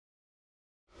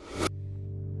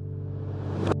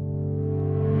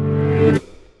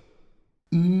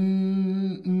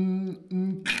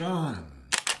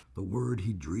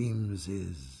dreams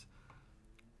is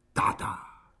Dada.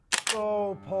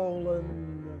 Oh,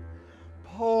 Poland,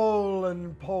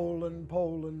 Poland, Poland,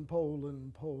 Poland,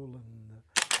 Poland, Poland.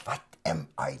 What am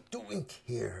I doing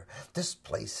here? This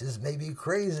place is maybe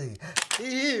crazy.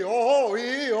 Ee-oh,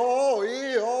 ee-oh,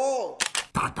 ee-oh.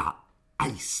 Dada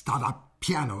ice, Dada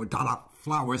piano, Dada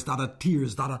flowers, Dada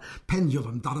tears, Dada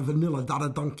pendulum, Dada vanilla, Dada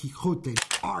Don Quixote.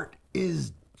 Art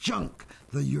is junk,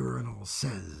 the urinal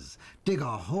says. Dig a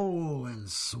hole and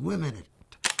swim in it.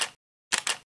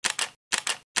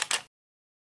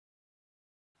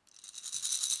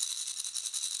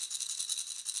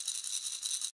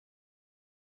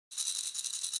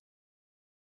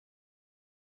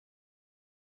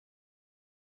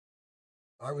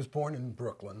 I was born in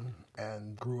Brooklyn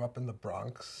and grew up in the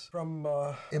Bronx from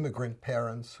immigrant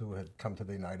parents who had come to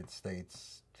the United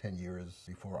States 10 years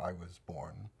before I was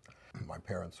born. My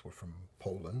parents were from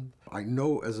Poland. I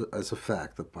know as a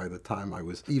fact that by the time I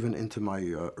was even into my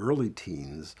early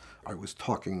teens, I was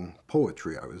talking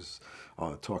poetry. I was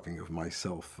talking of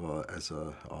myself as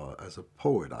a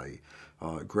poet. I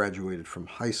graduated from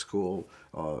high school,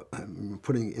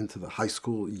 putting into the high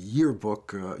school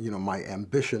yearbook, my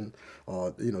ambition,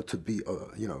 to be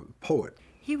a, poet.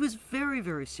 He was very,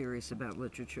 very serious about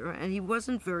literature, and he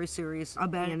wasn't very serious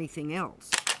about anything else.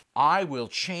 I will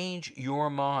change your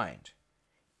mind.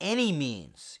 Any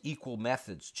means, equal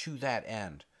methods to that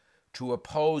end, to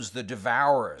oppose the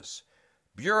devourers,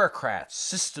 bureaucrats,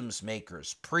 systems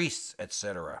makers, priests,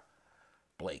 etc.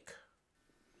 Blake.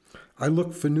 I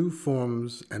look for new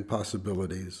forms and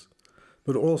possibilities,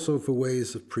 but also for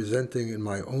ways of presenting in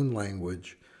my own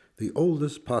language the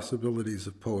oldest possibilities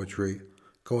of poetry,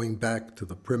 going back to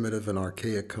the primitive and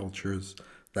archaic cultures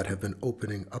that have been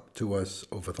opening up to us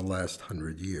over the last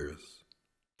 100 years.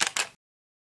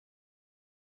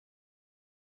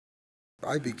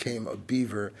 I became a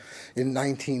beaver in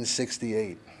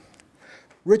 1968.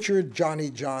 Richard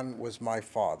Johnny John was my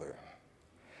father.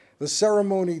 The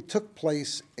ceremony took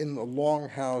place in the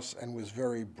Longhouse and was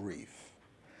very brief.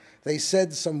 They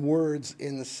said some words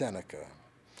in Seneca.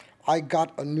 I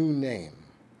got a new name.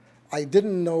 I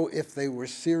didn't know if they were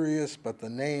serious, but the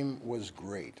name was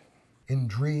great. In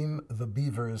Dream, the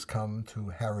beavers come to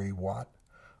Harry Watt.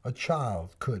 A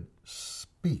child could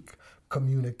speak.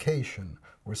 Communication.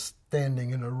 Were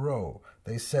standing in a row.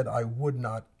 They said I would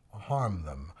not harm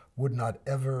them, would not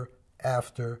ever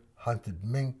after hunted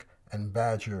mink and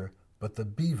badger, but the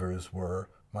beavers were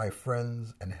my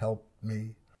friends and helped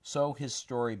me. So his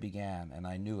story began, and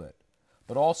I knew it.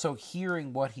 But also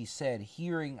hearing what he said,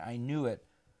 hearing I knew it,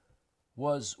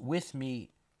 was with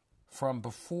me from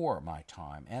before my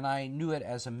time, and I knew it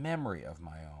as a memory of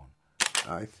my own.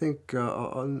 I think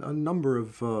a number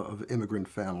of immigrant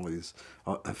families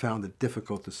have found it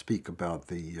difficult to speak about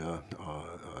the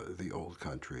old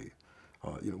country.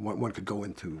 One could go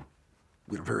into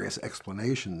various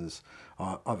explanations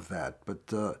of that,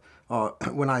 but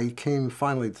when I came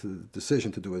finally to the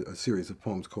decision to do a series of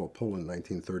poems called Poland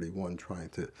 1931, trying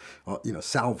to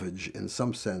salvage in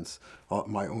some sense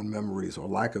my own memories or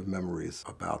lack of memories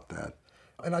about that.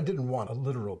 And I didn't want a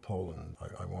literal Poland.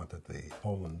 I wanted the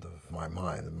Poland of my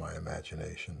mind and my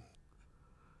imagination.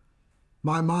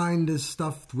 My mind is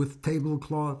stuffed with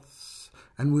tablecloths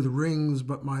and with rings,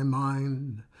 but my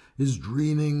mind is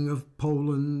dreaming of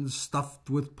Poland, stuffed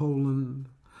with Poland,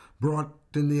 brought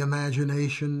in the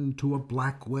imagination to a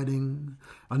black wedding,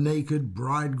 a naked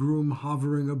bridegroom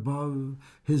hovering above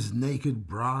his naked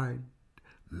bride.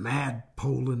 Mad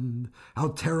Poland, how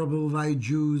terrible thy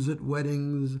Jews at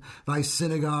weddings, thy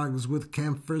synagogues with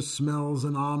camphor smells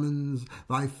and almonds,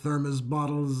 thy thermos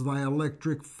bottles, thy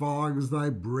electric fogs, thy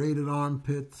braided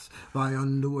armpits, thy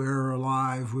underwear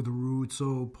alive with roots,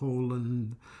 O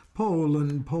Poland.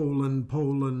 Poland, Poland,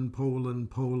 Poland,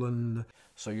 Poland, Poland.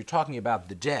 So you're talking about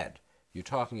the dead. You're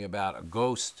talking about a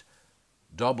ghost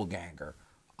doppelganger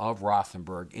of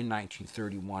Rothenberg in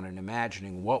 1931 and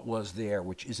imagining what was there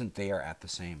which isn't there at the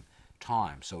same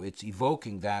time. So it's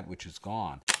evoking that which is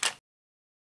gone.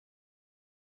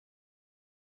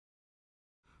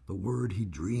 The word he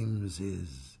dreams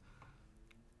is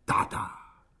Dada.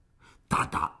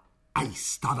 Dada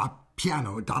ice, Dada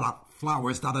piano, Dada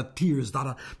flowers, Dada tears,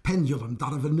 Dada pendulum,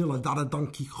 Dada vanilla, Dada Don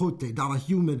Quixote, Dada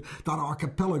humid, Dada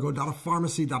archipelago, Dada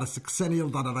pharmacy, Dada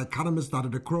sexennial, Dada dichotomous, Dada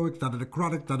dichroic, Dada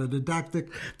dichrotic, Dada didactic,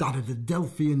 Dada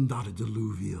Delphian, Dada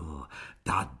diluvial,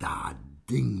 Dada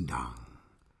ding dong.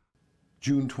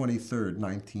 June 23rd,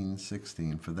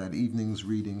 1916. For that evening's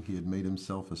reading, he had made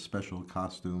himself a special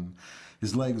costume.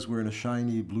 His legs were in a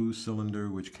shiny blue cylinder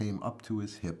which came up to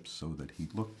his hips so that he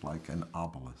looked like an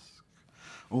obelisk.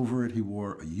 Over it he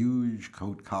wore a huge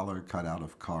coat collar cut out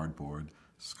of cardboard,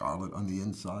 scarlet on the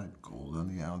inside, gold on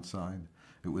the outside.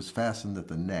 It was fastened at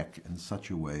the neck in such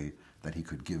a way that he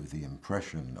could give the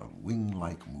impression of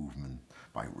wing-like movement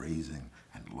by raising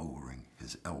and lowering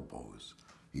his elbows.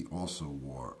 He also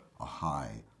wore a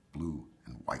high blue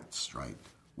and white striped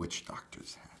witch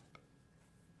doctor's hat.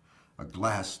 A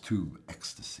glass tube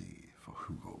ecstasy for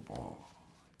Hugo Ball.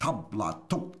 Tabla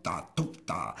tukta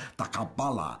tukta,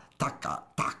 takabala taka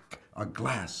tak. A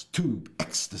glass tube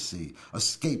ecstasy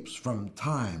escapes from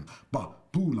time.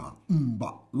 Bapula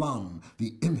umba lam,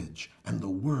 the image and the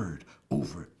word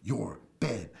over your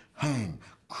bed hang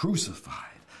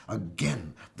crucified.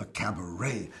 Again, the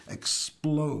cabaret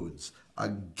explodes.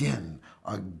 Again,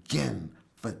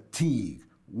 fatigue.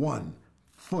 1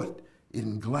 foot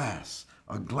in glass,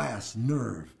 a glass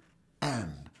nerve,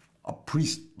 and a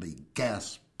priestly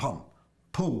gas pump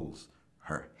pulls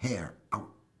her hair out.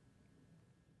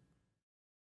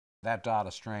 That Dada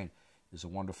Strain is a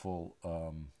wonderful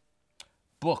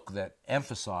book that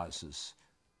emphasizes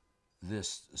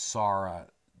this Sara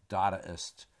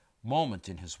Dadaist moment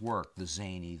in his work, the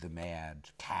zany, the mad,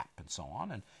 cap, and so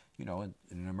on. And, you know, in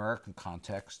an American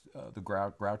context, the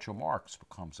Groucho Marx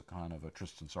becomes a kind of a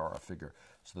Tristan Tzara figure,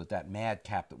 so that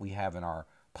madcap that we have in our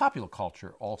popular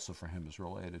culture also for him is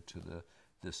related to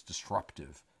this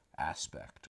disruptive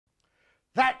aspect.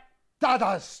 That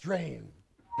Dada strain.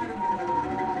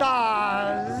 The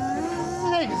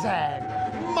zigzag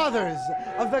mothers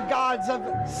of the gods of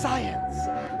science,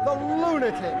 the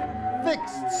lunatic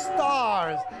fixed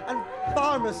stars and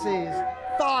pharmacies,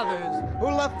 fathers who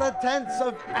left the tents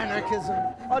of anarchism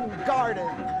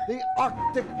unguarded, the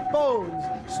arctic bones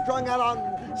strung out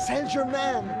on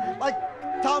Saint-Germain like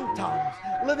tom-toms,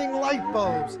 living light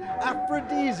bulbs,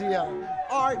 aphrodisia.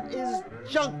 Art is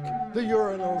junk, the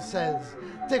urinal says.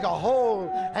 Dig a hole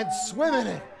and swim in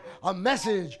it. A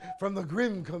message from the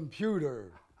grim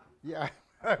computer. Yeah,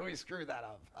 we screwed that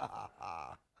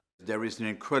up. There is an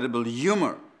incredible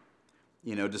humor,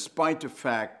 you know, despite the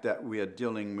fact that we are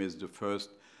dealing with the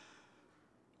first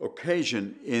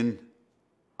occasion in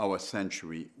our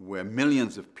century where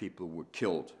millions of people were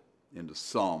killed in the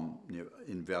Somme,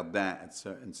 in Verdun, and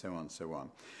so on and so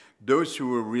on. Those who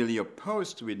were really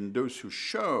opposed to it and those who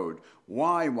showed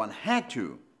why one had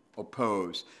to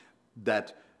oppose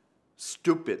that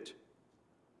stupid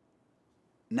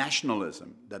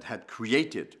nationalism that had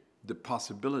created the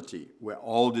possibility where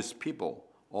all these people,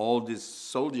 all these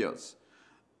soldiers,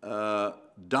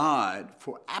 died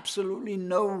for absolutely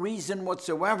no reason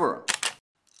whatsoever.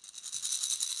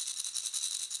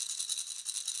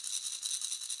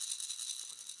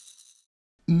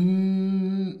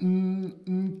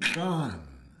 Gone.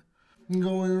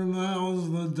 Going in the house,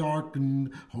 the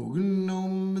darkened Hogan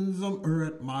omens are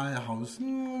at my house.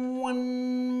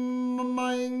 One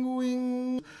my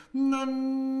wing,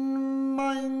 none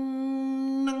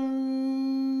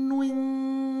none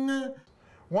wing.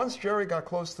 Once Jerry got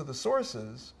close to the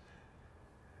sources,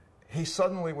 he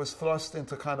suddenly was thrust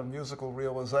into kind of musical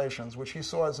realizations, which he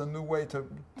saw as a new way to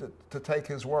take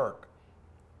his work.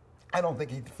 I don't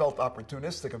think he felt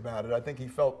opportunistic about it. I think he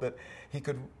felt that he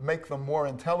could make them more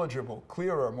intelligible,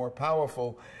 clearer, more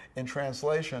powerful in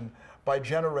translation by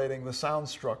generating the sound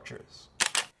structures.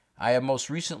 I have most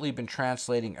recently been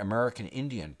translating American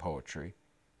Indian poetry,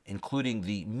 including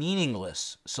the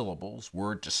meaningless syllables,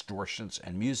 word distortions,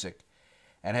 and music,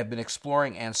 and have been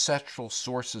exploring ancestral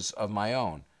sources of my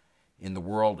own in the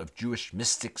world of Jewish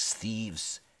mystics,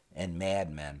 thieves, and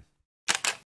madmen.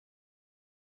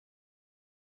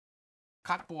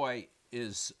 Cockboy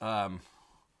is a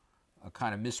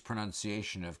kind of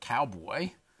mispronunciation of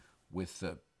cowboy, with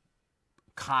the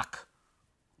cock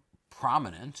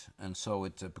prominent, and so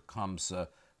it becomes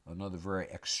another very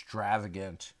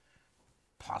extravagant,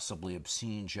 possibly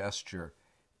obscene gesture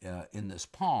in this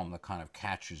poem that kind of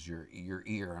catches your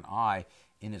ear and eye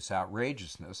in its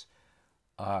outrageousness.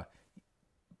 And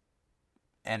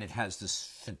it has this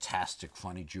fantastic,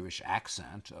 funny Jewish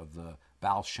accent of the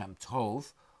Baal Shem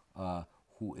Tov,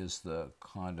 who is the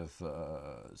kind of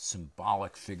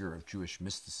symbolic figure of Jewish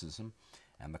mysticism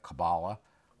and the Kabbalah.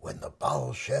 When the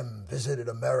Baal Shem visited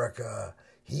America,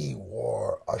 he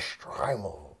wore a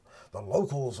shtreimel. The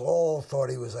locals all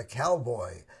thought he was a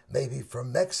cowboy, maybe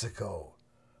from Mexico.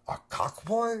 A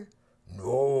cockboy?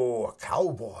 No, a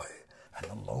cowboy. And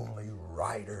the lonely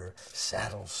rider,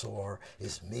 saddle sore,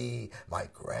 is me, my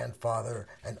grandfather,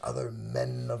 and other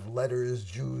men of letters,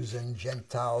 Jews and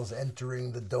Gentiles,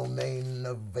 entering the domain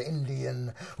of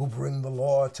Indian, who bring the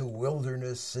law to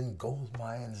wilderness and gold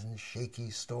mines and shaky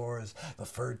stores, the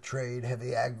fur trade,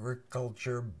 heavy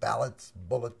agriculture, ballots,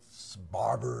 bullets,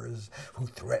 barbers, who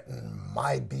threaten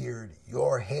my beard,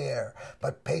 your hair,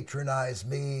 but patronize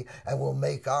me and will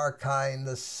make our kind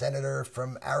the senator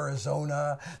from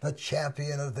Arizona, the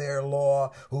champion of their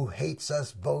law, who hates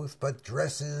us both but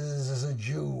dresses as a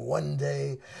Jew one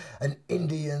day, an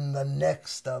Indian the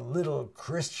next, a little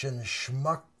Christian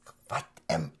schmuck. What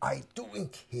am I doing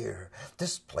here?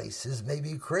 This place is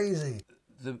maybe crazy.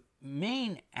 The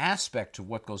main aspect of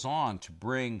what goes on to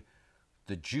bring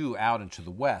the Jew out into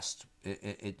the West,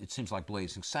 it seems like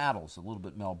Blazing Saddles, a little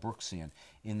bit Mel Brooksian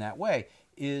in that way,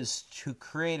 is to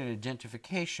create an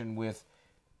identification with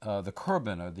the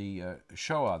Kurban, or the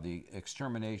Shoah, the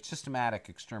systematic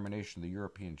extermination of the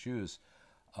European Jews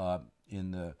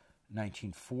in the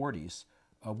 1940s,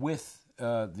 with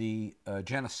the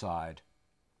genocide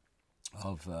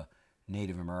of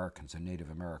Native Americans and Native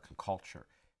American culture.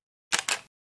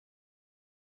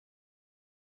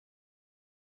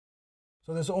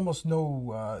 So there's almost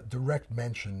no direct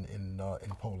mention in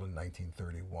Poland,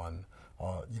 1931,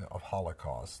 of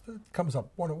Holocaust. It comes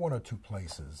up one or two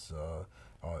places.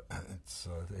 It's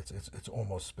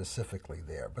almost specifically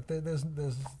there, but there's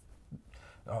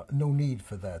no need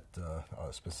for that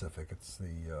specific. It's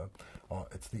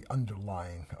the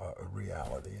underlying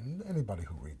reality, and anybody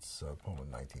who reads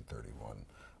Poland, 1931,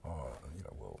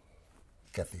 will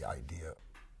get the idea.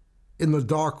 In the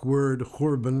dark word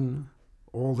Khurban,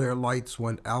 all their lights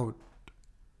went out.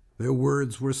 Their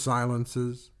words were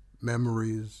silences,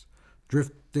 memories,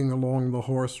 drifting along the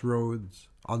horse roads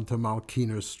onto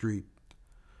Malkiner Street.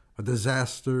 A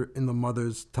disaster in the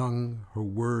mother's tongue, her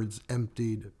words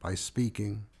emptied by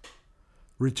speaking.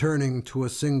 Returning to a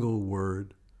single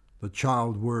word, the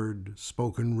child word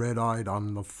spoken red-eyed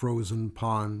on the frozen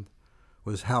pond,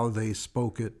 was how they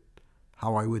spoke it,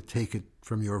 how I would take it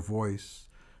from your voice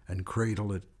and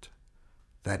cradle it.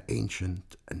 That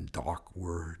ancient and dark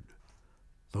word,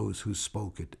 those who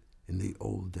spoke it in the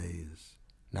old days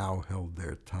now held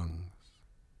their tongues.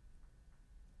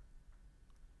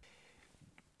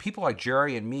 People like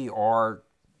Jerry and me are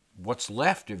what's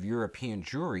left of European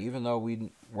Jewry, even though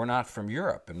we're not from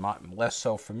Europe, and less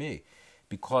so for me,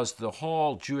 because the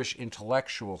whole Jewish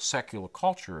intellectual secular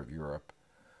culture of Europe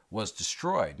was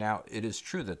destroyed. Now, it is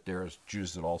true that there's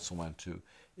Jews that also went to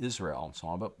Israel and so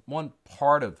on, but one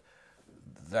part of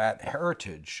that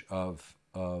heritage of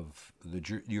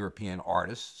the European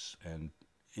artists and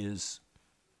is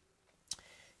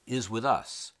with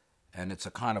us, and it's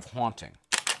a kind of haunting.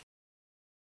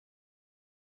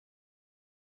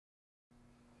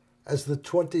 As the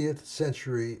 20th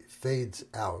century fades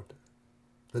out,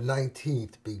 the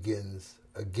 19th begins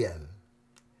again.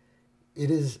 It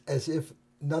is as if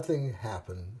nothing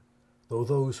happened, though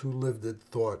those who lived it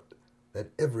thought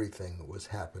that everything was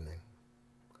happening.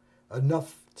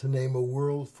 Enough to name a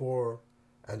world for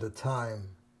and a time,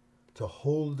 to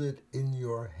hold it in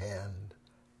your hand,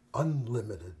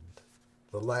 unlimited,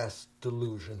 the last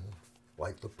delusion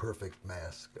like the perfect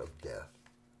mask of death.